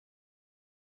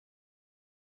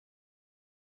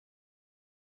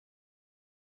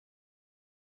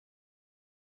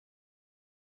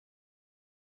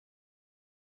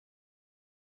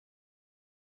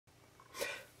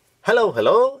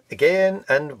Hello again,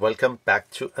 and welcome back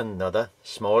to another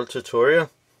small tutorial.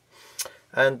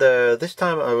 And this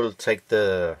time I will take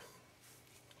this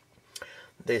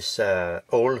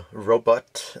old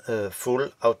robot full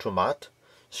automat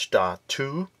star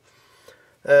 2,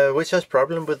 which has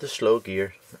problem with the slow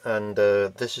gear, and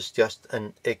this is just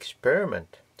an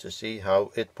experiment to see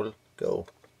how it will go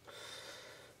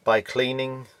by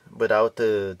cleaning without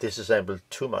disassemble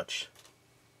too much.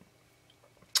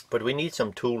 But we need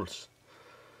some tools,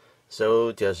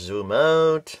 so just zoom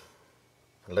out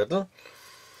a little.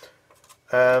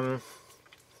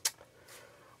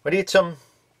 We need some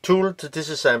tool to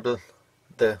disassemble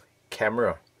the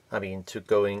camera, to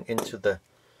going into the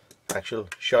actual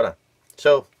shutter.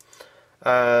 So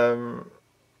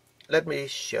let me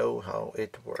show how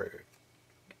it works.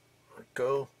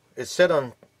 It's set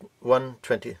on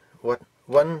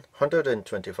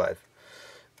 125,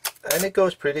 and it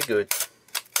goes pretty good.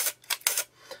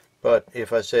 But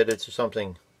if I set it to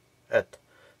something at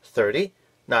 60,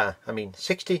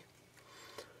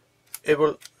 it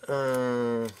will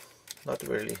not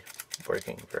really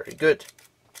working very good.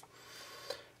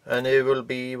 And it will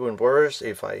be even worse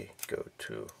if I go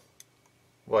to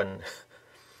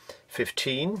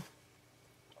 115,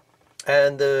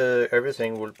 and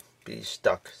everything will be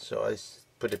stuck. So I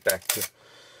put it back to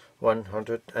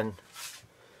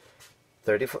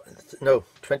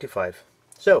 25.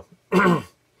 So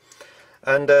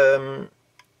and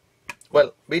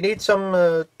well, we need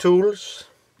some tools.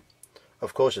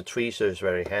 Of course, a tweezer is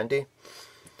very handy.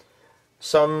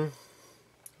 Some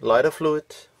lighter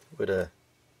fluid with a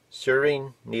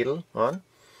serine needle on,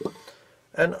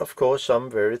 and of course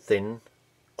some very thin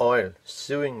oil,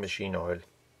 sewing machine oil.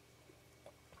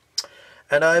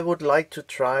 And I would like to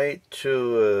try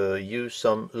to use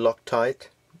some Loctite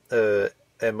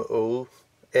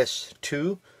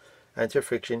MOS2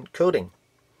 anti-friction coating.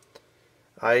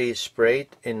 I sprayed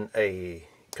in a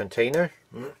container.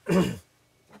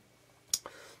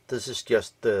 This is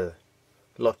just the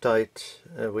Loctite,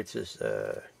 which is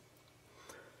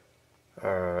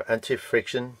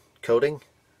anti-friction coating,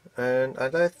 and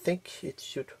I think it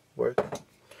should work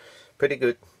pretty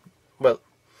good. Well,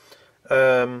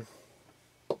 and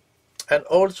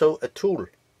also a tool.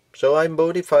 So I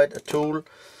modified a tool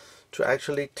to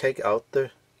actually take out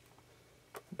the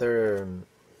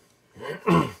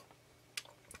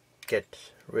get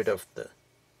rid of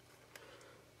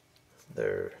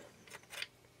the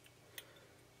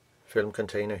film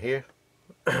container here,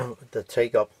 the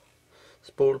take up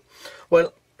spool.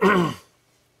 Well, you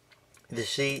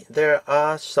see there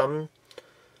are some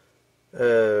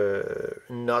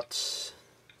nuts.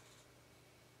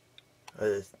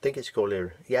 I think it's called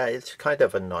it's kind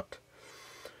of a nut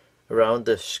around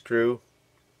the screw.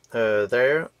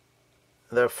 There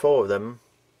are 4 of them.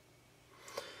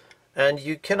 And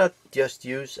you cannot just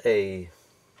use a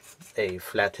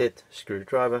flathead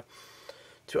screwdriver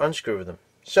to unscrew them.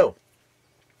 So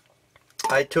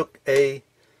I took this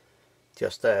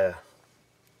is a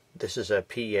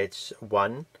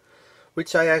PH1,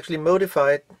 which I actually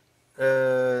modified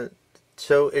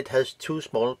so it has 2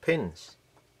 small pins,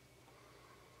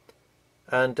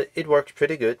 and it works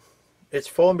pretty good. It's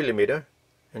 4 mm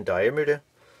in diameter,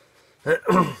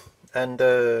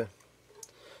 and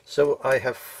so I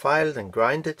have filed and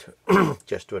grinded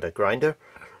just with a grinder,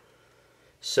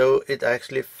 so it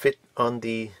actually fit on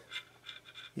the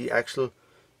actual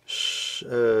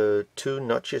 2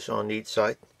 notches on each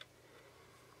side,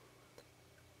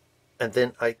 and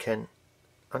then I can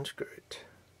unscrew it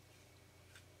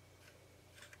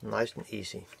nice and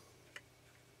easy.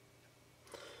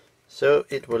 So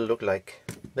it will look like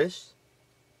this,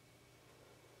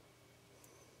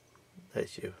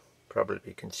 as you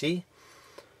probably can see.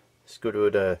 It's good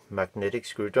with a magnetic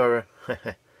screwdriver.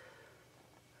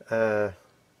 So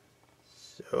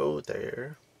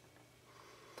there,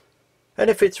 and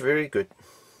it fits very good.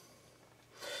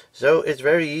 So it's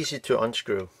very easy to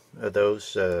unscrew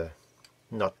those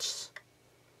nuts.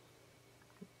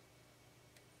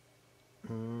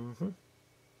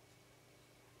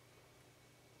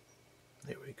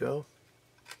 There we go.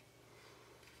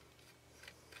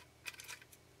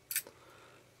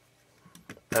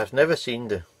 I've never seen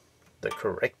the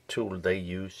correct tool they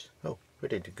use. Oh, where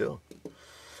did it go?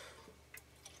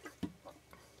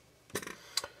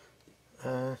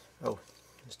 Oh,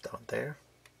 it's down there.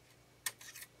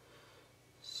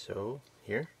 So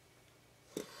here,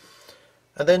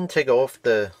 and then take off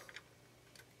the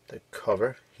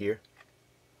cover here.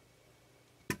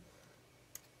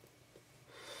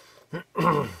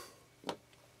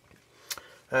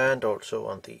 And also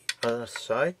on the other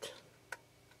side.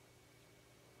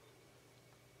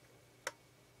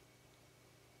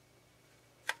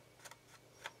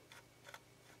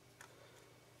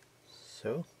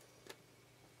 so.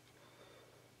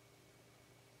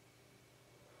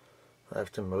 I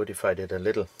have to modify it a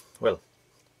little. Well,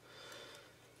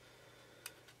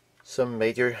 some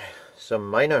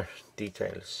minor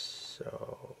details.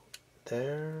 So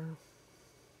there.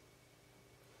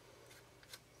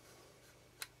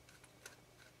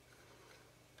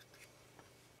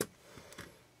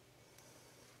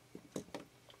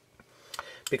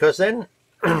 Because then,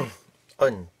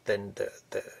 and then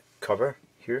the cover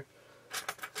here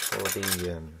for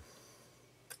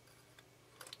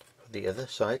the other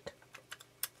side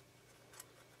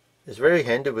is very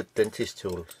handy with dentist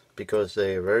tools, because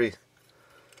they are very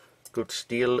good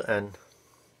steel and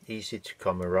easy to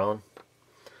come around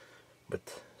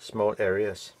with small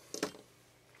areas.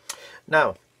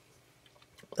 Now,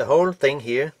 the whole thing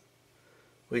here,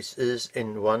 which is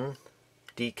in one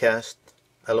decast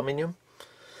aluminium,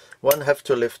 one have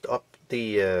to lift up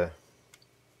the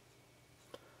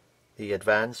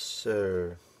advanced,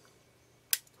 I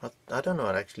don't know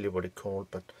actually what it's called,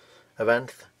 but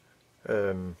advanced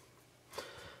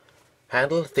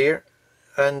handle there,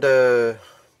 and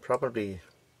probably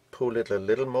pull it a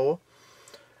little more,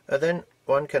 and then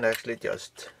one can actually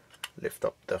just lift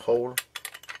up the whole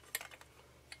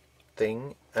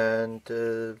thing and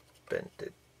bend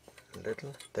it a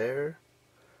little there,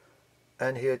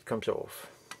 and here it comes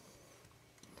off.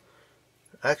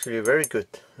 Actually a very good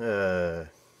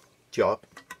job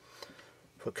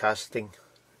for decasting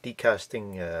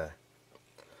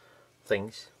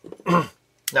things.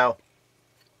 Now,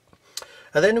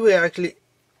 and then we're actually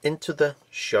into the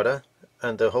shutter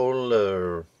and the whole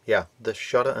the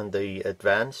shutter and the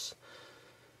advance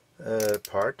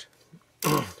part,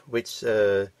 which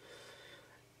is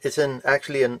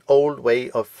actually an old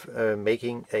way of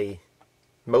making a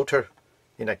motor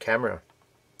in a camera.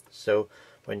 So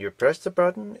when you press the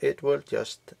button, it will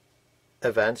just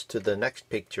advance to the next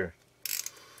picture,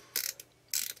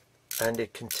 and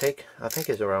it can take, I think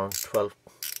it's around 12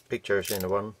 pictures in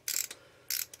one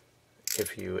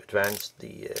if you advance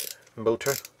the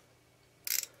motor.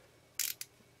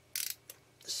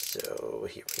 So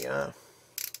here we are,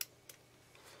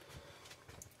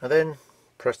 and then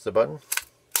press the button.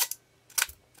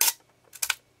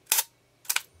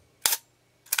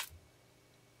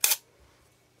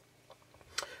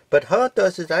 But how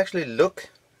does it actually look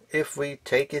if we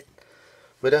take it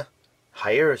with a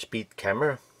higher speed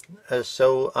camera?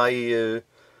 So I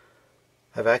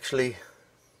have actually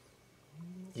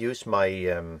used my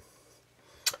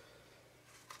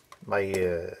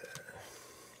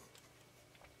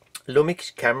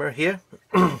Lumix camera here,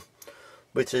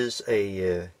 which is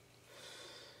a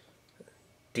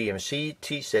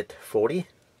DMC-TZ40,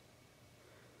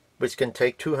 which can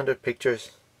take 200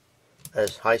 pictures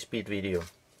as high-speed video.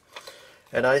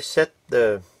 And I set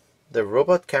the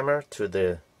robot camera to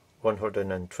the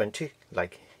 120,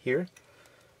 like here,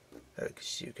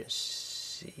 as you can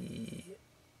see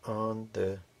on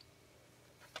the,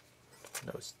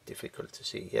 no, it's difficult to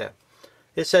see, yeah,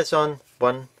 it says on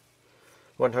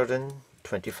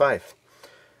 125,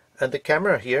 and the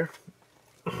camera here,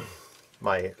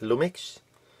 my Lumix,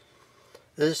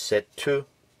 is set to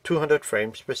 200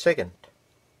 frames per second.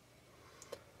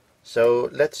 So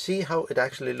let's see how it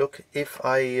actually looks if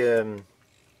I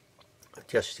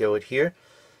just show it here.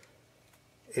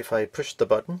 If I push the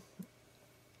button,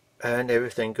 and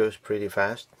everything goes pretty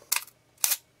fast,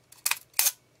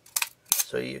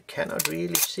 so you cannot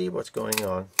really see what's going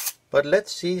on. But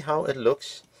let's see how it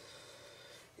looks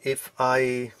if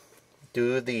I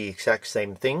do the exact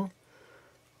same thing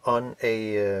on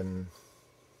a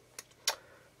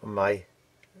my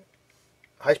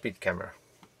high-speed camera.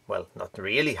 Well, not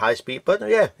really high speed, but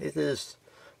yeah, it is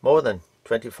more than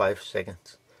 25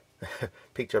 seconds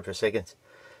picture per second.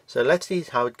 So let's see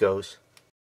how it goes.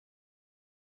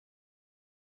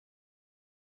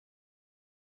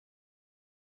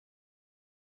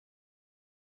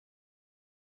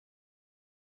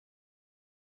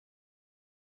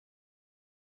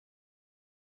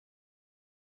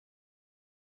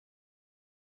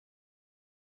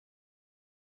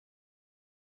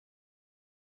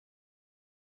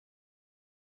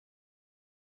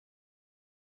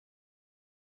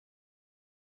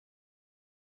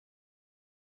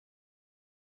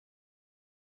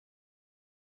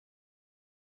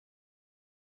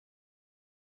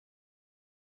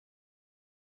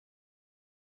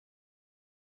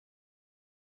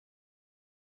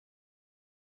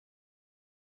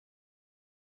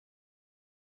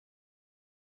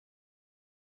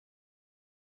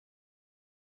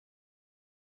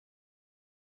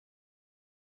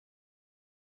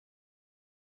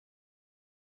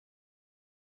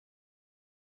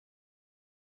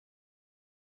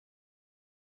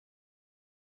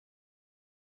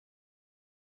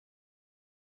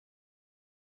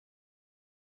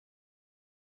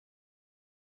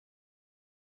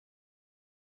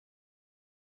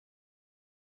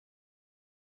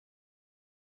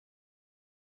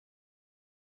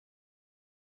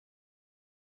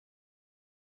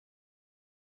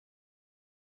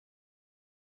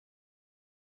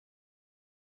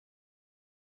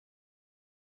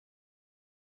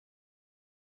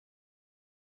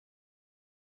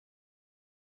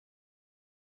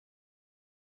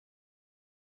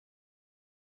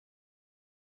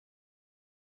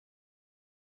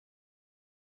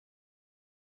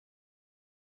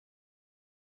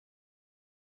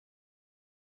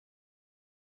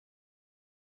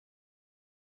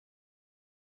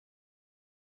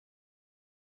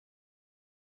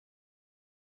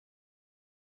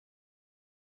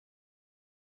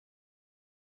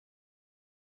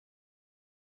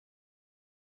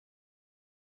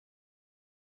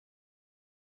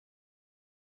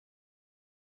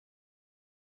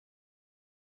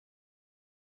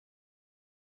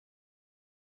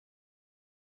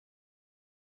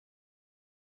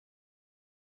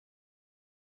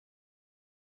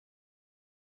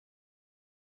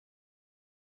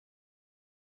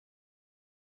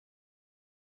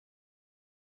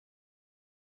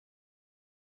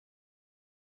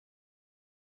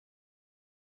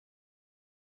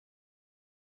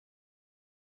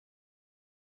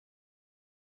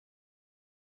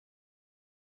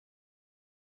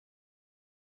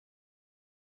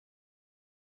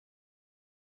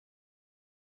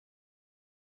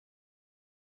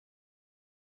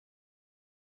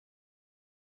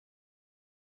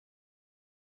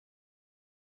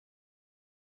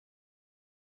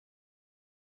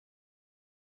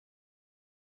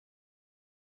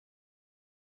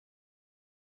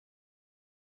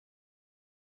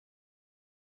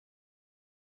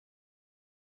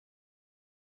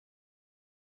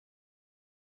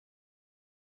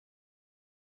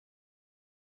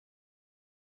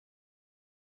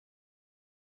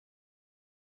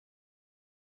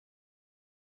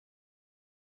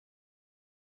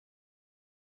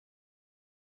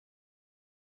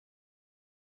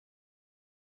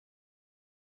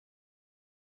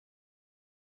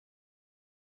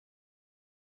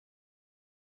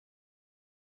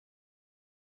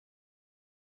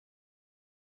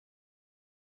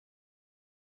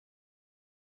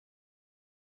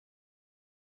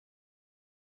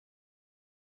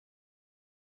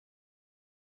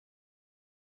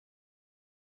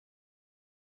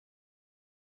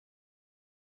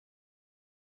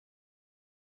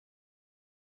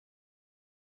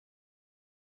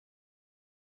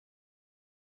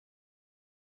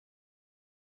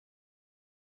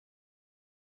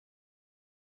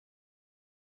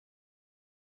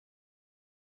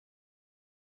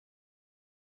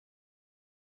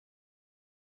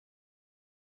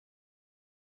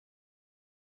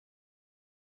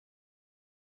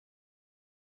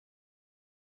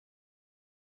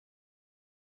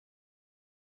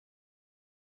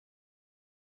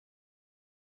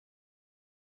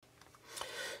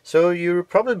 So you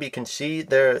probably can see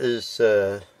there is,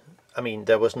 I mean,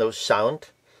 there was no sound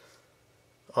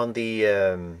on the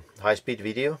high-speed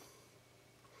video,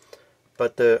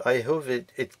 but I hope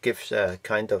it gives a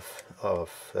kind of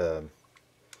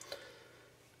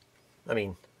I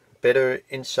mean, better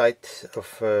insight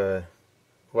of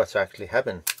what's actually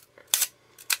happened.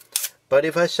 But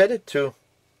if I set it to,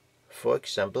 for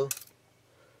example,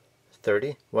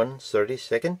 30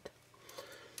 second,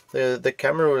 the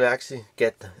camera will actually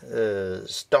get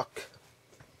stuck.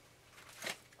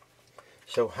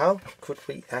 So how could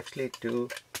we actually do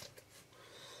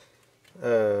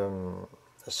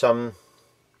some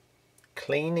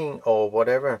cleaning or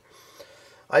whatever?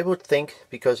 I would think,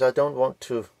 because I don't want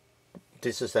to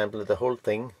disassemble the whole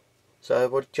thing, so I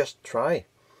would just try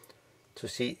to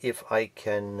see if I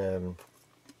can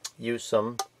use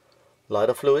some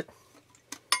lighter fluid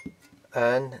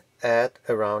and add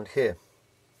around here,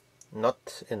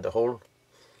 not in the whole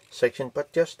section,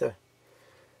 but just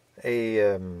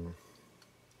a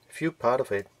few part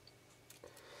of it.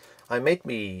 I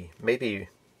maybe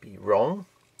be wrong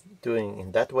doing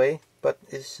in that way, but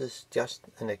this is just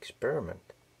an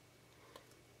experiment,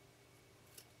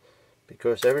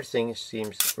 because everything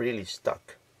seems really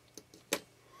stuck.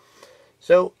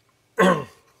 So I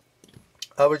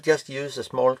will just use a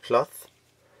small cloth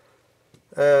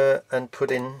and put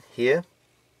in here,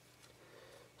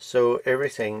 so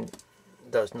everything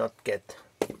does not get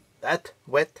that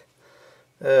wet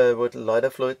with lighter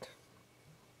fluid,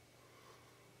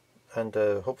 and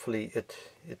hopefully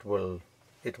it will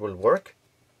work.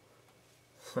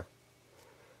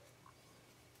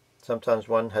 Sometimes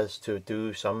one has to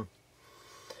do some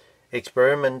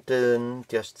experiment and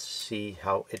just see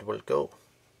how it will go.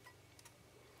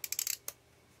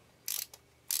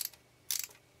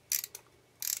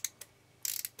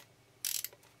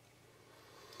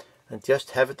 And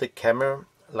just have the camera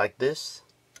like this,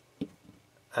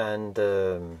 and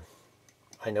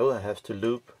I know I have to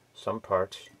loop some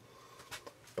parts,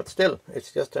 but still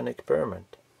it's just an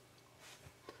experiment.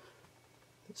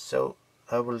 So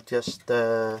I will just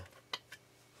add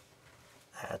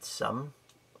some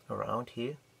around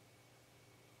here,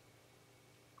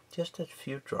 just a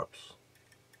few drops.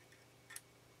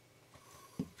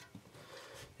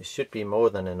 It should be more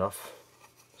than enough,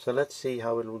 so let's see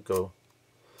how it will go.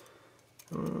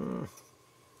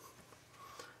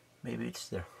 Maybe it's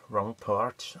the wrong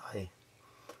parts I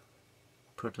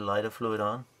put lighter fluid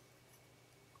on.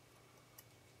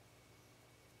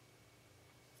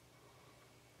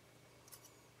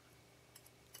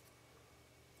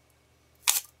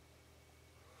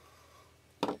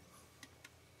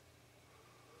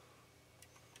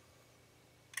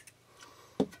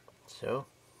 So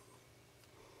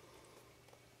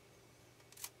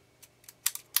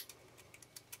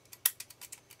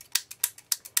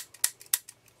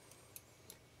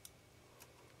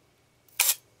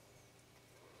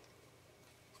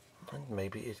and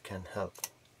maybe it can help.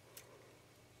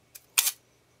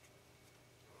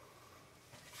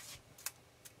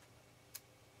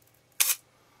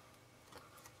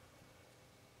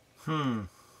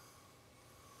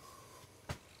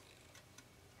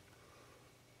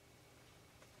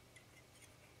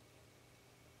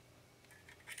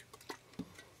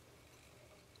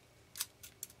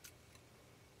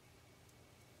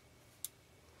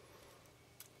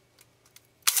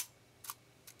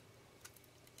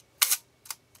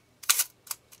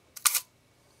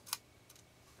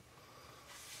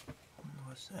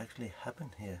 What's actually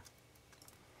happened here?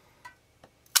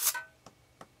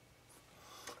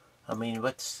 I mean,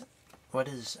 what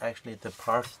is actually the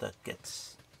part that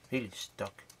gets really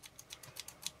stuck?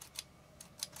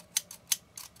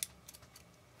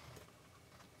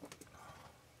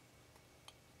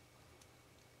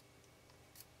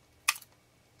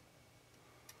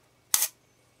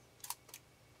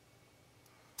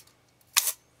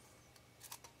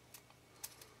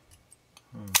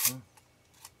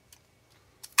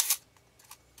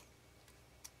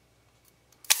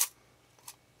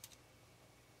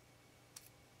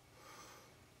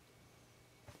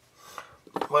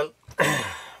 Well,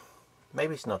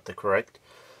 maybe it's not the correct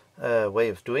way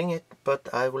of doing it,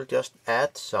 but I will just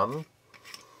add some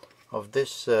of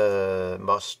this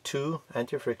MOS 2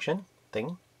 anti-friction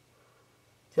thing.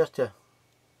 Just a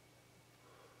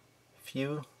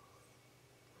few.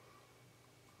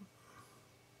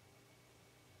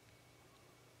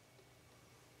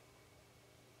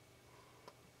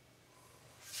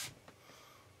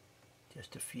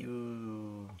 Just a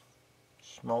few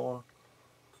small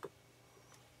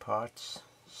parts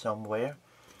somewhere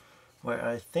where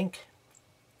I think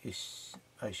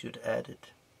I should add it.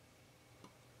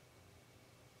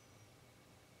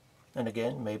 And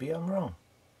again, maybe I'm wrong.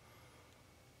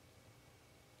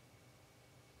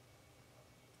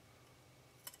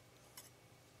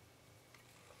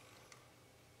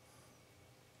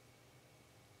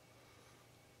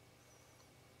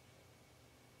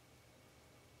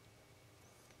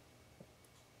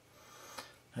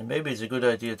 And maybe it's a good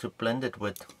idea to blend it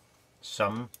with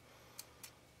some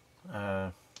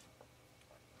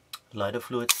lighter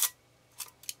fluid.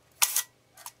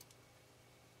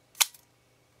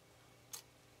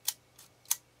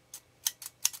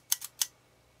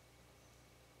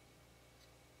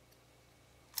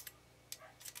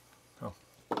 Oh,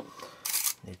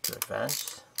 need to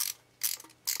advance.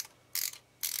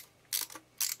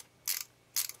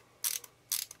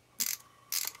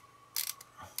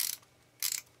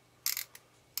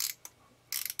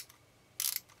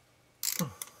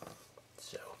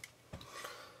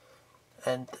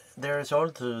 And there is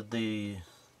also the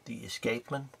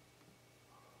escapement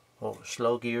or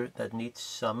slow gear that needs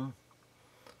some,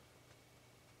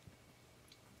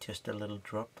 just a little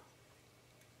drop.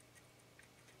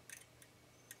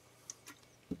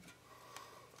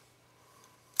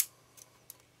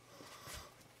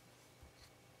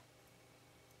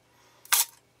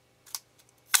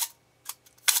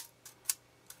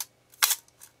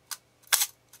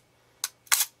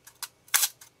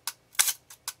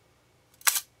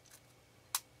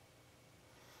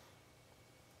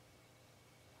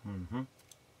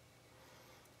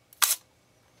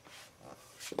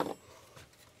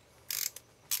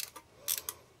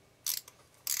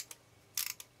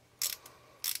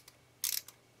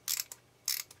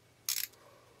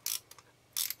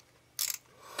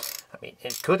 I mean,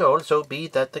 it could also be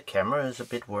that the camera is a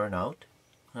bit worn out.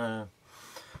 I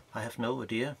have no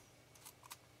idea.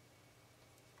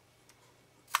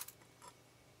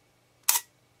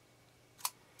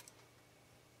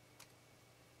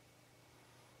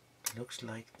 Looks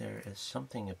like there is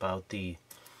something about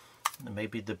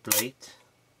maybe the blade.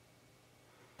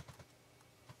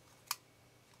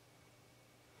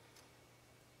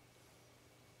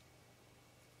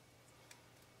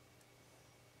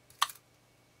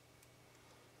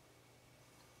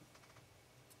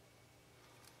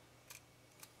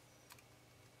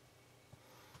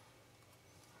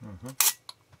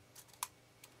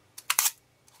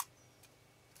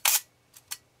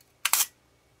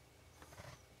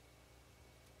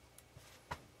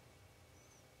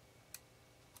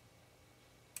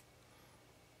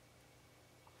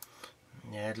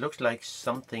 Yeah, it looks like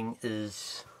something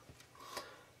is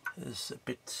a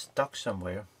bit stuck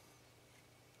somewhere.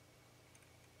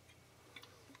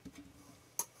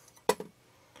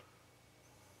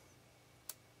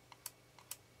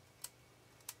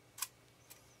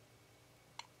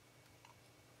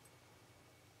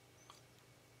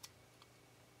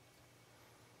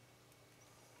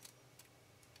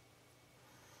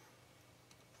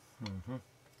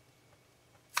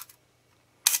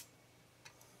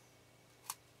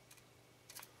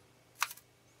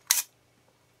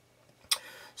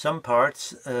 Some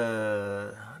parts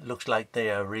looks like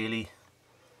they are really,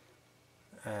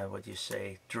 what do you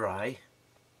say, dry.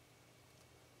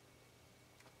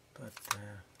 But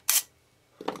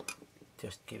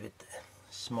just give it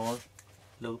a small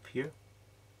loop here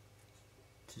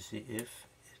to see if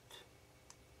it.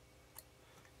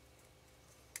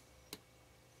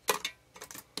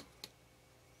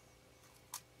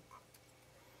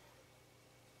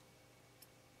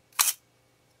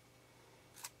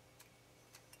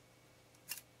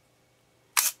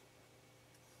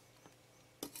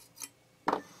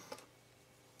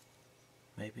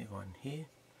 Maybe one here.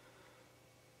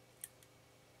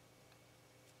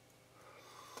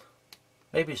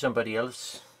 Maybe somebody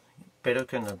else better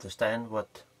can understand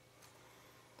what,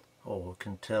 or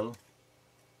can tell.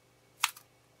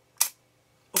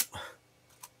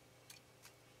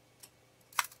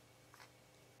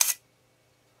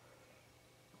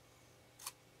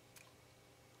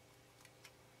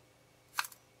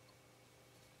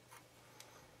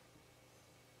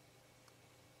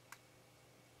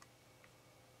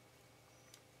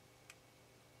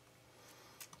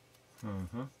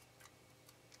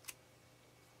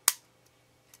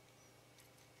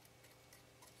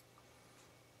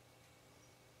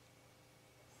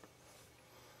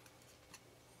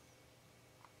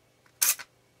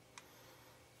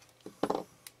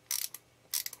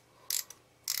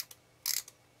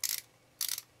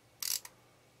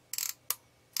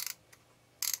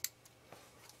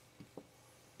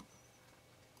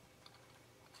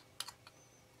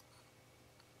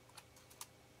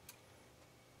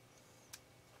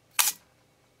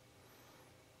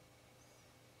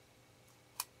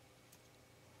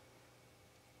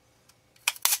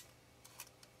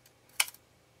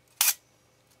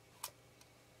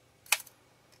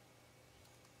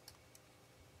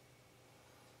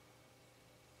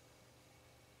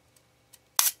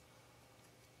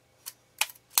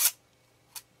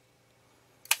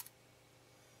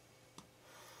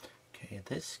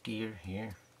 this gear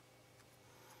here.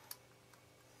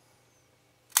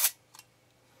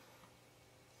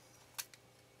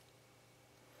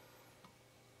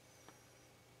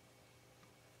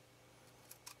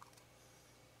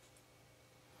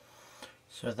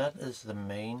 So that is the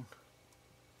main,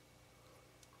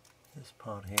 this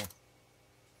part here.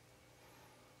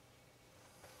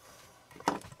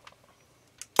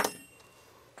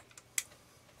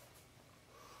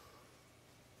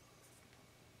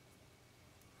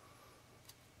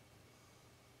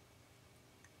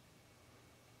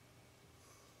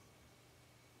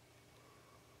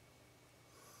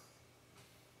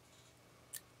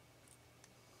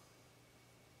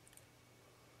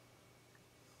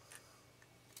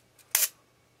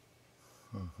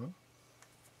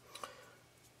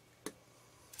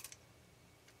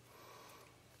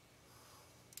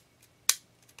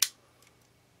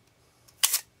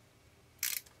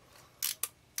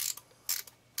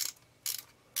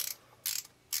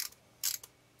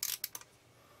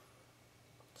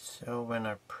 So when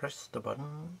I press the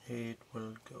button, it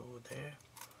will go there,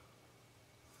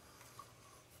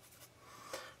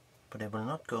 but it will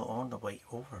not go all the way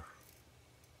over.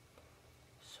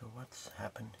 So what's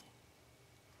happened?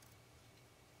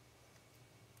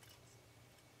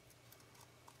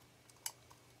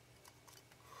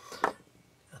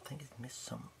 I think it missed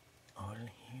some oil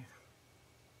here.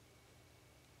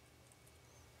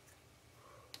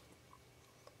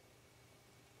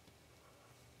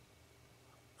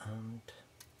 And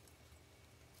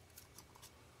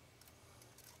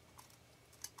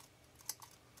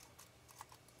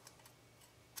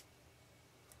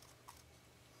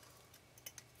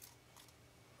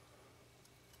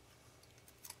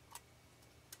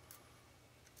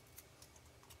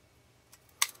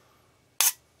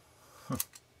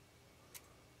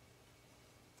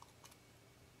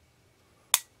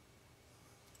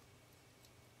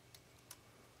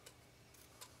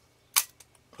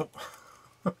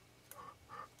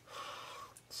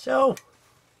so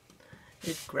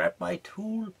it grabbed my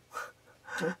tool.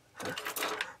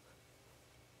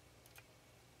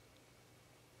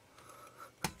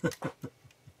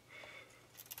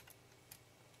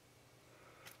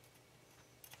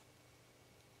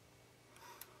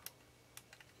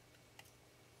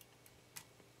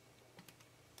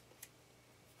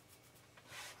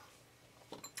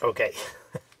 Okay.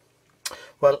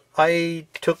 Well, I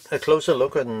took a closer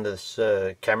look at this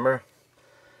camera,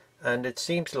 and it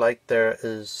seems like there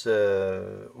is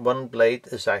one blade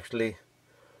is actually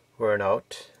worn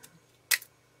out.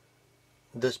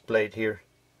 This blade here,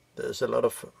 there's a lot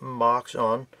of marks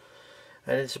on,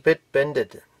 and it's a bit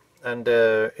bended, and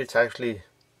it's actually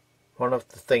one of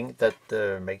the things that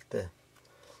make the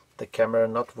camera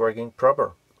not working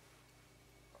proper,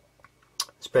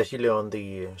 especially on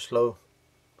the slow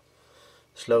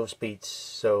speeds.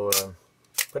 So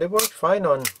but it worked fine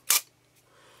on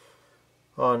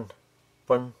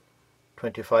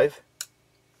 125,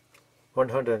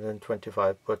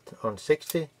 but on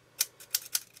 60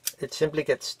 it simply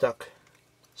gets stuck.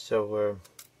 So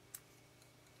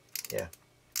yeah,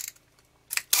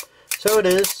 so it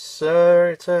is.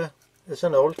 It's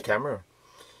an old camera,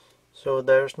 so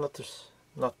there's not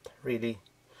really,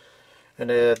 and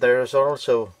there's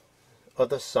also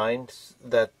other signs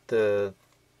that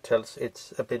tells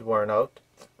it's a bit worn out.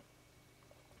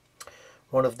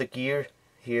 One of the gear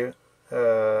here,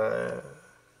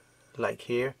 like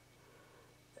here,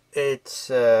 it's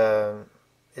a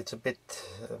bit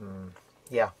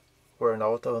yeah, worn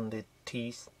out on the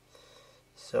teeth.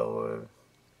 So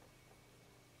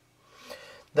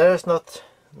there's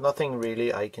nothing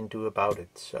really I can do about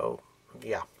it. So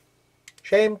yeah,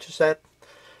 shame to say.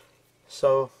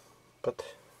 So, but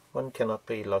one cannot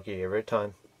be lucky every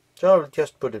time. So I'll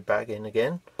just put it back in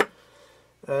again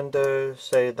and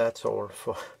say that's all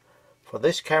for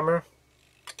this camera.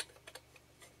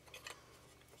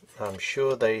 I'm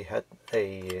sure they had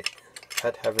an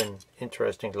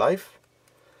interesting life.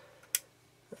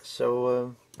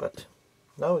 So but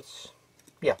now it's,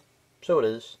 yeah, so it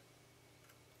is.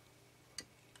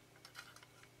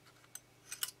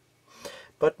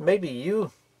 But maybe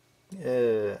you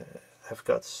have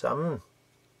got some,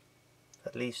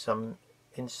 at least some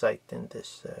insight in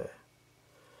this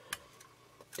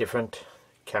different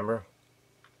camera,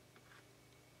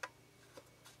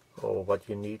 or what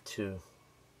you need to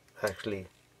actually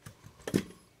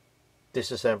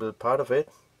disassemble part of it.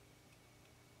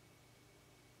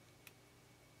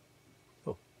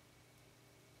 Oh,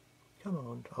 come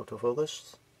on,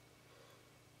 autofocus.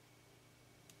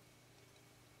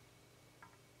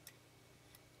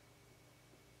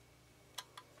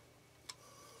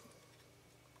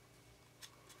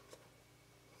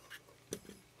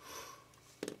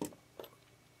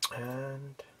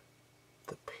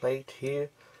 plate here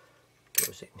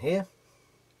goes in here.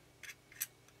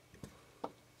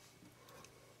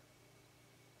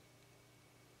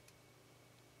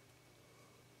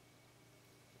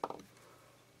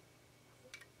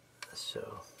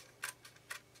 So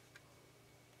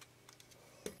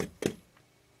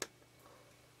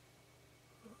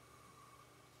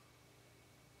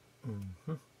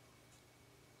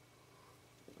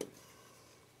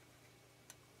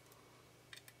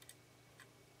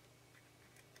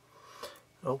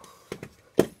oh,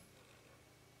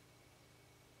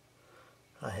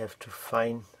 I have to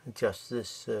fine adjust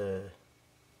this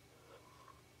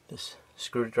this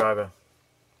screwdriver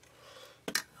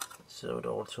so it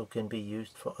also can be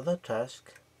used for other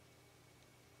tasks.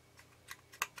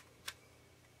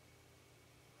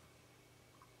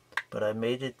 But I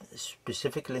made it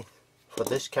specifically for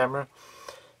this camera.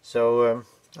 So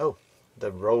oh,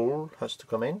 the roll has to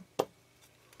come in.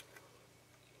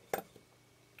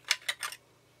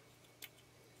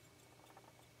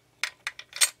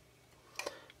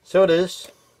 So it is.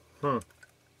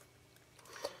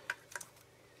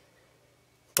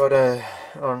 But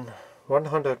on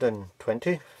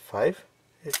 125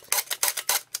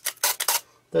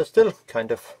 there's still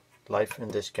kind of life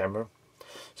in this camera.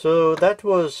 So that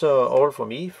was all for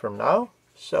me from now.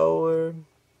 So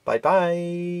bye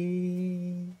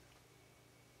bye.